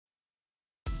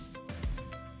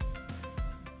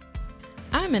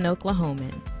I'm an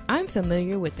Oklahoman. I'm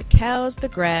familiar with the cows, the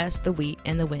grass, the wheat,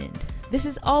 and the wind. This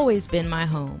has always been my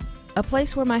home, a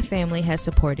place where my family has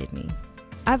supported me.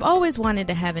 I've always wanted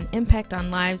to have an impact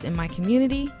on lives in my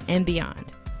community and beyond.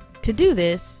 To do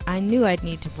this, I knew I'd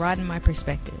need to broaden my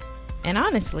perspective. And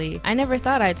honestly, I never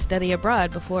thought I'd study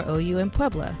abroad before OU in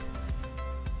Puebla.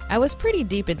 I was pretty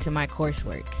deep into my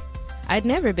coursework. I'd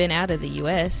never been out of the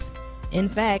U.S. In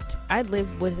fact, I'd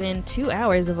lived within 2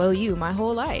 hours of OU my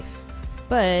whole life.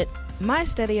 But my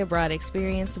study abroad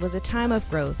experience was a time of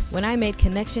growth when I made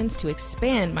connections to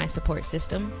expand my support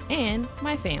system and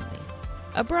my family.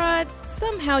 Abroad,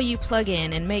 somehow you plug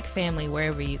in and make family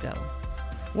wherever you go.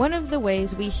 One of the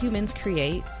ways we humans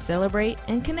create, celebrate,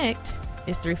 and connect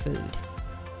is through food.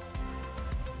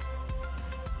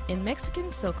 In Mexican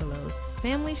Socolos,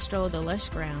 families stroll the lush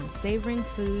grounds, savoring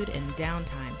food and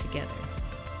downtime together.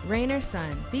 Rain or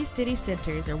sun, these city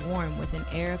centers are warm with an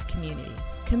air of community.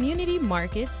 Community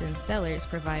markets and sellers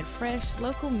provide fresh,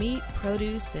 local meat,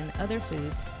 produce, and other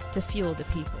foods to fuel the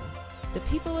people. The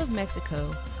people of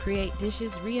Mexico create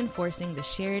dishes reinforcing the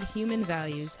shared human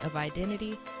values of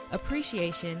identity,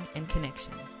 appreciation, and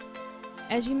connection.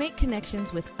 As you make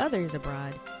connections with others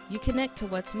abroad, you connect to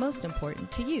what's most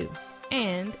important to you.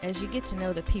 And as you get to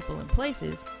know the people and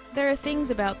places, there are things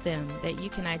about them that you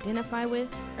can identify with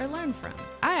or learn from.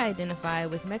 I identify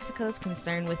with Mexico's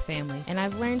concern with family, and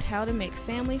I've learned how to make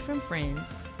family from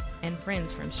friends and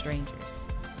friends from strangers.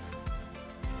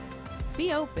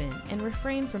 Be open and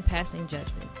refrain from passing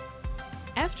judgment.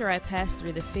 After I passed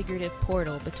through the figurative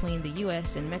portal between the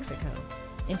U.S. and Mexico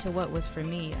into what was for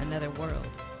me another world,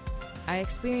 I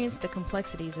experienced the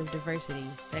complexities of diversity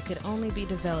that could only be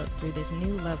developed through this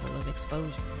new level of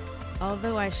exposure.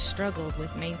 Although I struggled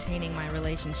with maintaining my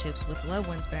relationships with loved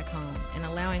ones back home and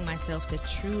allowing myself to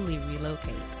truly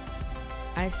relocate,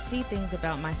 I see things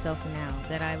about myself now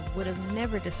that I would have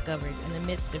never discovered in the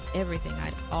midst of everything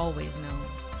I'd always known.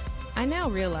 I now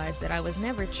realize that I was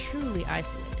never truly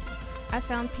isolated. I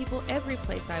found people every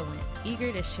place I went,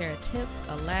 eager to share a tip,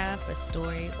 a laugh, a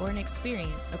story, or an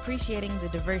experience, appreciating the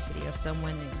diversity of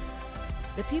someone new.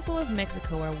 The people of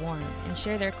Mexico are warm and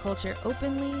share their culture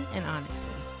openly and honestly.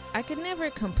 I could never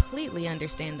completely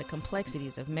understand the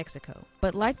complexities of Mexico,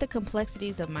 but like the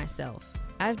complexities of myself,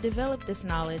 I've developed this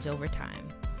knowledge over time.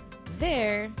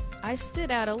 There, I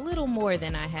stood out a little more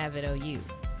than I have at OU.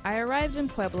 I arrived in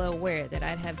Puebla aware that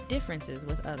I'd have differences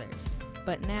with others,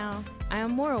 but now I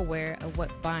am more aware of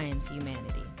what binds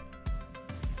humanity.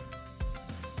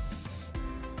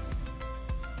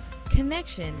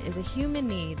 Connection is a human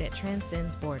need that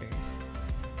transcends borders.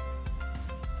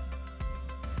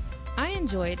 I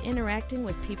enjoyed interacting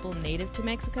with people native to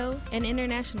Mexico and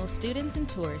international students and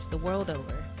tourists the world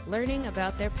over, learning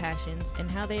about their passions and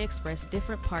how they express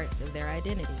different parts of their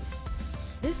identities.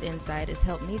 This insight has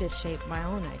helped me to shape my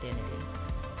own identity.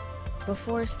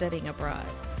 Before studying abroad,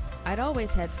 I'd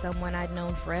always had someone I'd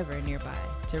known forever nearby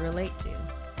to relate to,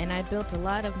 and I built a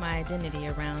lot of my identity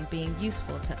around being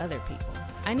useful to other people.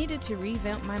 I needed to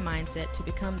revamp my mindset to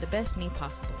become the best me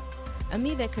possible, a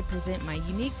me that could present my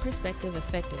unique perspective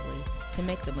effectively to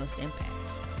make the most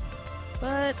impact.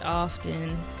 But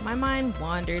often, my mind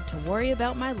wandered to worry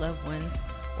about my loved ones,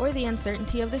 or the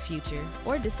uncertainty of the future,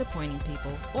 or disappointing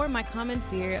people, or my common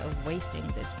fear of wasting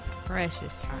this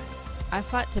precious time. I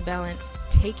fought to balance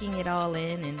taking it all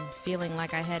in and feeling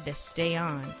like I had to stay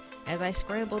on as I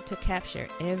scrambled to capture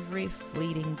every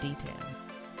fleeting detail.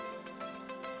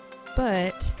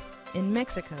 But in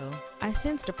Mexico, I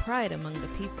sensed a pride among the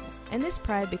people, and this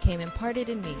pride became imparted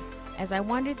in me as I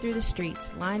wandered through the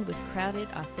streets lined with crowded,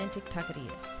 authentic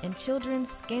taquerias and children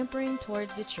scampering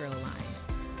towards the churro lines,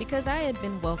 because I had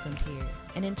been welcomed here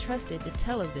and entrusted to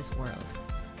tell of this world.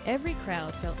 Every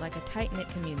crowd felt like a tight-knit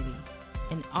community,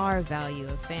 and our value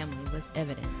of family was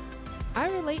evident. I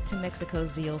relate to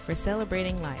Mexico's zeal for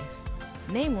celebrating life,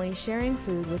 namely sharing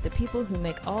food with the people who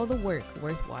make all the work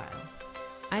worthwhile.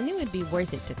 I knew it'd be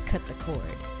worth it to cut the cord,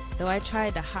 though I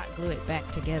tried to hot glue it back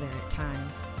together at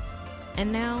times.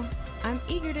 And now, I'm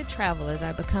eager to travel as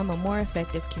I become a more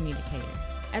effective communicator.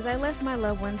 As I left my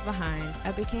loved ones behind,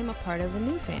 I became a part of a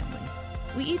new family.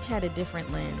 We each had a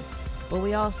different lens, but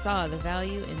we all saw the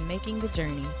value in making the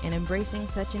journey and embracing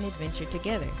such an adventure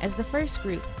together as the first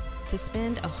group to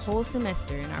spend a whole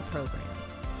semester in our program.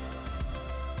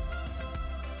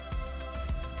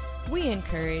 We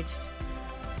encouraged,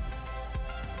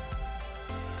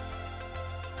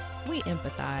 we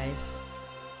empathized,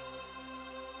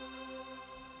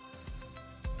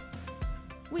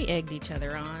 we egged each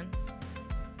other on,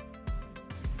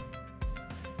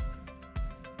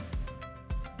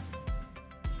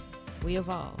 we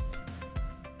evolved.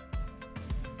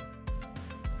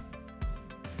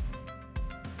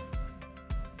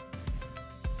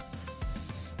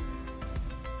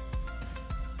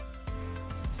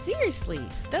 Seriously,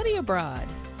 study abroad.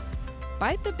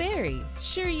 Bite the berry.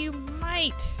 Sure, you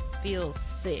might feel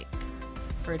sick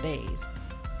for days,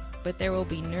 but there will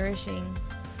be nourishing,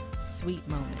 sweet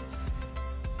moments.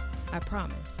 I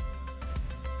promise.